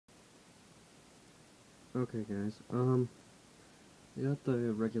Okay guys, we got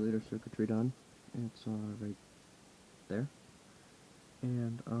the regulator circuitry done. It's right there.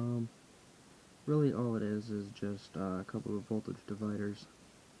 And really all it is just a couple of voltage dividers.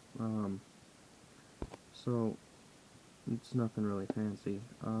 Um, so it's nothing really fancy.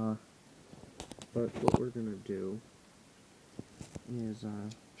 But what we're gonna do is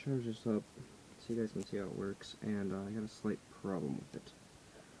charge this up so you guys can see how it works. And I got a slight problem with it.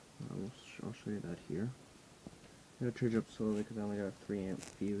 I'll show you that here. I gotta charge up slowly because I only got a 3 amp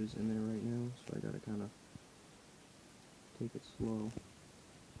fuse in there right now, so I gotta kind of take it slow.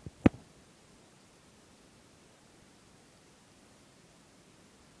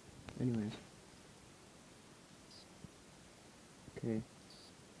 Anyways. Okay.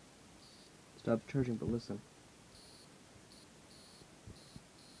 Stop charging, but listen.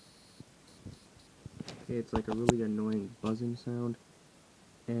 Okay, it's like a really annoying buzzing sound,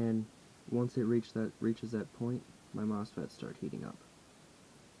 and once it reaches that point, my MOSFETs start heating up.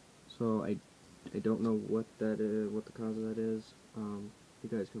 So I don't know what that is, what the cause of that is. If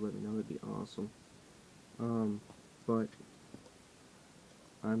you guys could let me know, that'd be awesome. But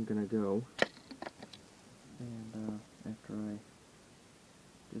I'm gonna go, and after I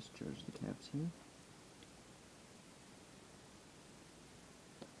discharge the caps here.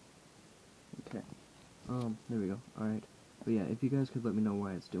 Okay. There we go. Alright. But yeah, if you guys could let me know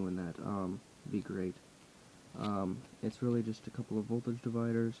why it's doing that, it'd be great. It's really just a couple of voltage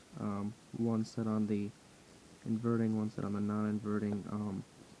dividers, one set on the inverting, one set on the non-inverting.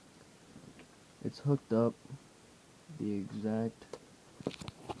 It's hooked up the exact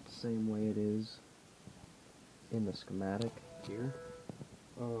same way it is in the schematic here,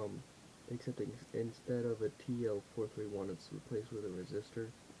 except instead of a TL431, it's replaced with a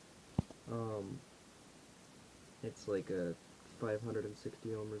resistor. It's like a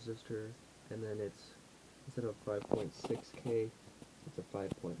 560 ohm resistor, and then it's, instead of 5.6K, it's a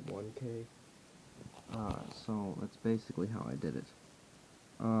 5.1K. So that's basically how I did it.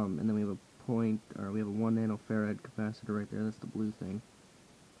 And then we have we have a 1 nanofarad capacitor right there, that's the blue thing.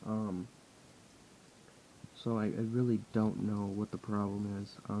 So I really don't know what the problem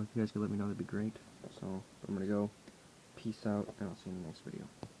is. If you guys could let me know, that'd be great. So I'm gonna go. Peace out, and I'll see you in the next video.